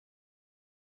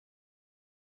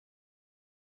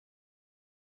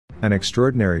An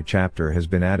extraordinary chapter has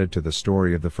been added to the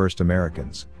story of the first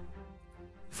Americans.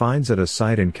 Finds at a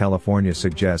site in California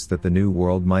suggest that the New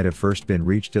World might have first been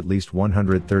reached at least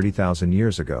 130,000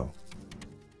 years ago.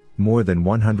 More than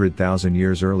 100,000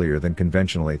 years earlier than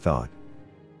conventionally thought.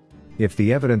 If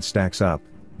the evidence stacks up,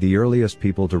 the earliest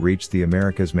people to reach the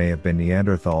Americas may have been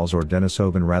Neanderthals or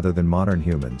Denisovan rather than modern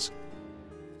humans.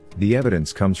 The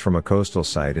evidence comes from a coastal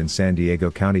site in San Diego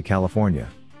County, California.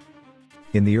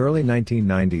 In the early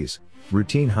 1990s,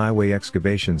 routine highway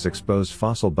excavations exposed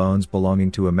fossil bones belonging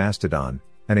to a mastodon,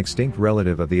 an extinct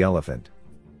relative of the elephant.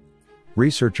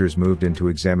 Researchers moved in to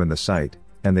examine the site,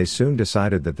 and they soon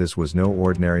decided that this was no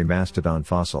ordinary mastodon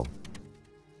fossil.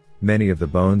 Many of the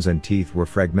bones and teeth were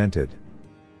fragmented.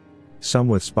 Some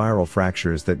with spiral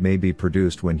fractures that may be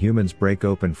produced when humans break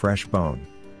open fresh bone.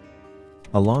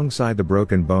 Alongside the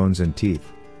broken bones and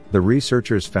teeth, the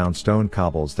researchers found stone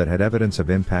cobbles that had evidence of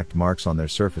impact marks on their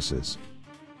surfaces.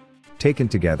 Taken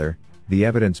together, the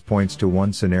evidence points to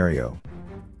one scenario.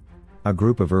 A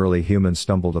group of early humans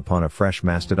stumbled upon a fresh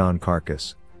mastodon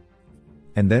carcass,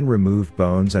 and then removed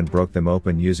bones and broke them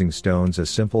open using stones as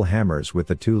simple hammers, with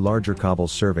the two larger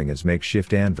cobbles serving as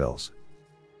makeshift anvils.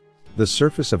 The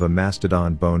surface of a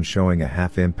mastodon bone showing a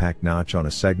half-impact notch on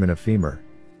a segment of femur.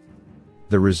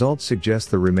 The results suggest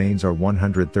the remains are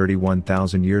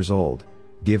 131,000 years old,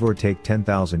 give or take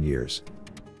 10,000 years.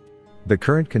 The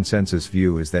current consensus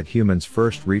view is that humans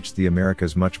first reached the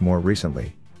Americas much more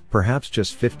recently, perhaps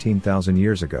just 15,000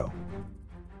 years ago.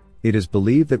 It is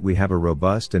believed that we have a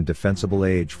robust and defensible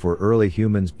age for early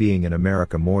humans being in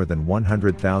America more than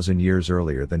 100,000 years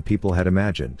earlier than people had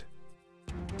imagined.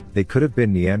 They could have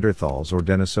been Neanderthals or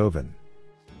Denisovan.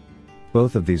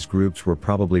 Both of these groups were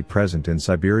probably present in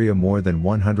Siberia more than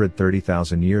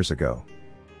 130,000 years ago.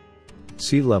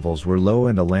 Sea levels were low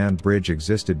and a land bridge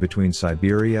existed between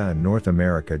Siberia and North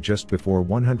America just before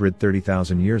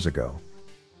 130,000 years ago.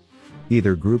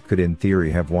 Either group could in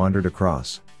theory have wandered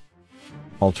across.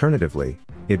 Alternatively,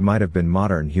 it might have been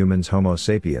modern humans, Homo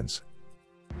sapiens,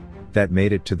 that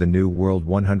made it to the New World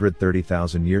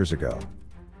 130,000 years ago.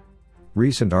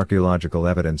 Recent archaeological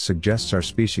evidence suggests our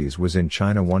species was in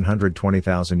China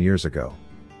 120,000 years ago,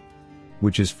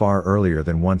 which is far earlier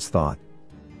than once thought.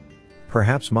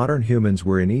 Perhaps modern humans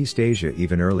were in East Asia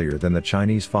even earlier than the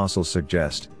Chinese fossils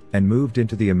suggest, and moved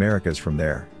into the Americas from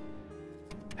there.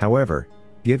 However,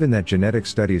 given that genetic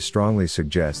studies strongly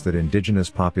suggest that indigenous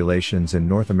populations in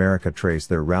North America trace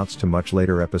their routes to much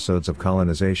later episodes of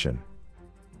colonization,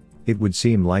 it would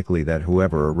seem likely that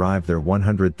whoever arrived there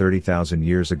 130,000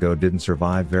 years ago didn't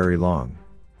survive very long.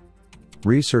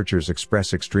 Researchers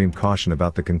express extreme caution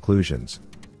about the conclusions,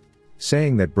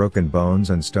 saying that broken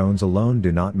bones and stones alone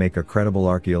do not make a credible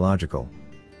archaeological.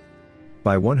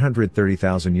 By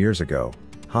 130,000 years ago,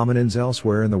 hominins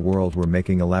elsewhere in the world were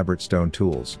making elaborate stone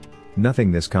tools.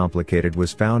 Nothing this complicated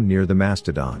was found near the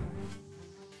mastodon.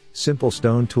 Simple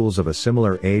stone tools of a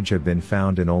similar age have been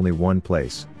found in only one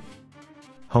place.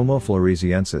 Homo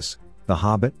floresiensis, the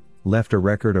Hobbit, left a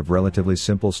record of relatively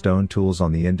simple stone tools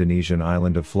on the Indonesian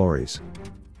island of Flores.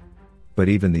 But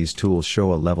even these tools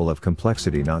show a level of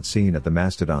complexity not seen at the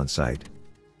mastodon site.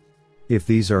 If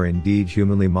these are indeed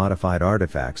humanly modified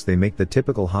artifacts, they make the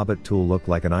typical Hobbit tool look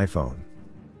like an iPhone.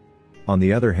 On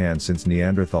the other hand, since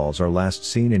Neanderthals are last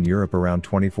seen in Europe around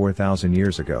 24,000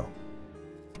 years ago,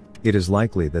 it is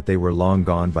likely that they were long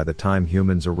gone by the time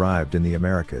humans arrived in the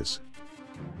Americas.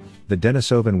 The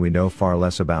Denisovan we know far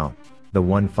less about. The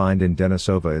one find in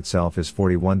Denisova itself is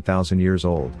 41,000 years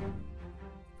old.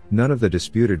 None of the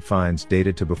disputed finds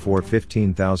dated to before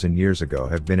 15,000 years ago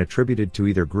have been attributed to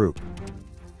either group.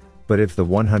 But if the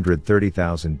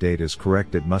 130,000 date is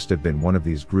correct, it must have been one of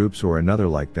these groups or another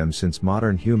like them, since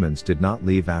modern humans did not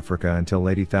leave Africa until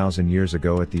 80,000 years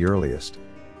ago at the earliest.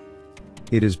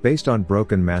 It is based on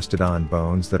broken mastodon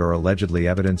bones that are allegedly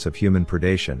evidence of human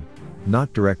predation,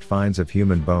 not direct finds of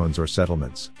human bones or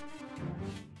settlements.